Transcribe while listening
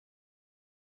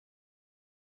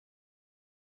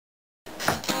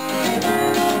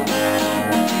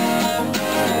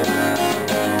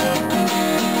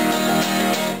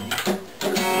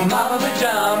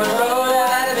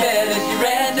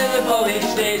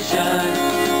station.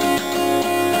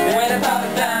 And when the papa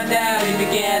found out, he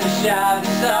began to shout and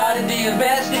started the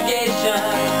investigation.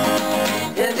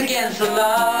 It's against the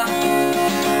law.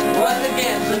 Was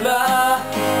against the law.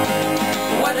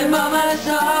 What the mama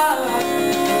saw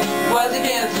was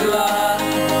against the law.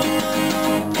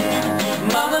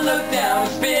 Mama looked down,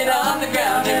 spit on the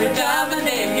ground every time my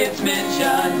name gets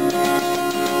mentioned.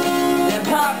 Then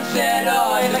Papa said,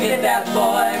 "Oh, look at that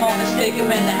boy, I'm gonna stick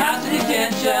him in the house of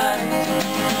detention."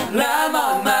 Now I'm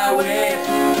on my way,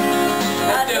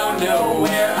 I don't know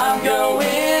where I'm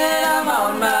going, I'm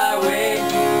on my way.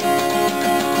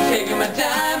 Taking my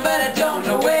time, but I don't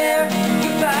know where.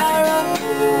 Goodbye,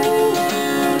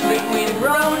 between the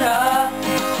grown-up,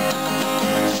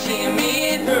 seeing me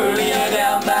and Julio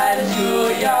down by the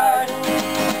schoolyard.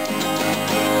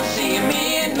 Seeing me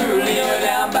and Julio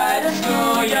down by the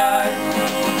schoolyard.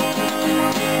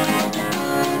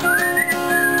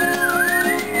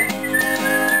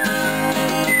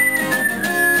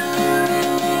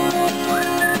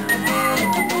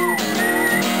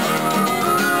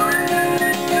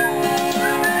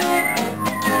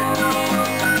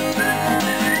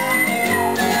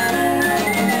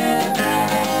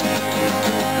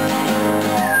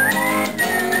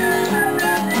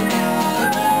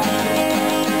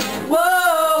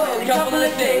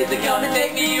 They're gonna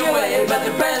take me away, but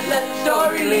the press let the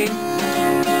story leak.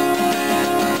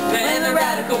 Then the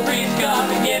radical priest come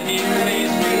and get me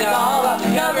released. Read all off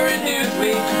the cover in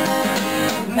Newsweek.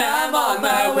 Now I'm on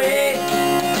my way,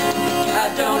 I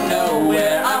don't know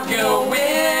where I'm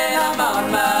going, I'm on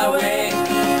my way.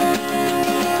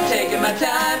 Taking my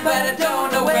time, but I don't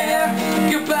know where.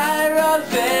 Goodbye,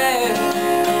 roses,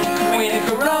 queen of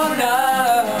Corona.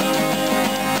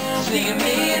 Seeing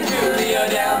me and Julio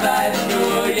down by the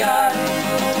schoolyard.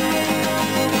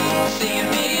 Seeing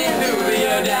me and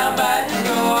Julio down by the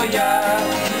schoolyard.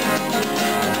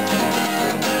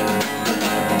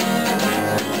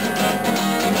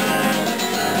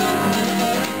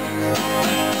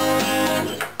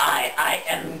 I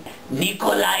am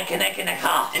Nikolai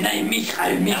Kenekenekha, And I'm Michael.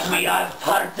 and we are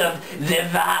part of the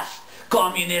vast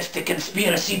communist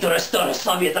conspiracy to restore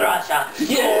Soviet Russia.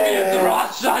 Soviet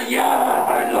Russia, yeah,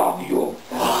 I love you.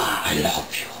 I love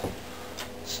you.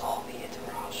 Soviet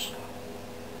Russia.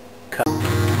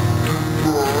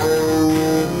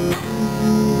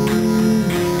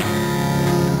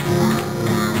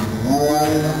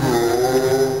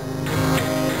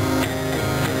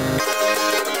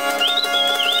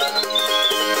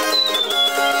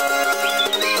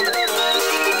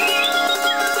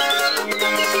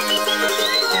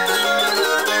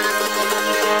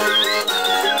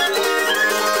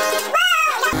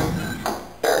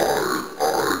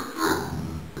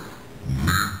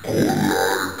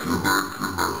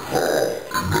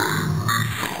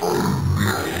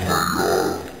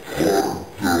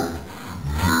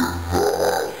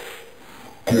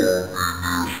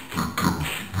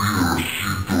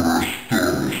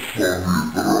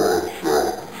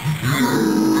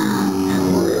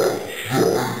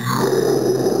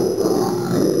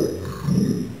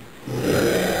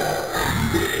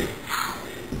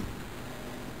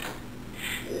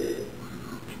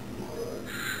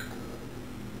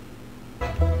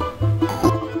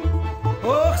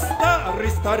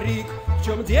 Старик, в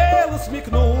чем дело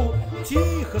смекнул,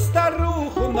 тихо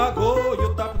старуху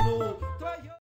ногою топнул.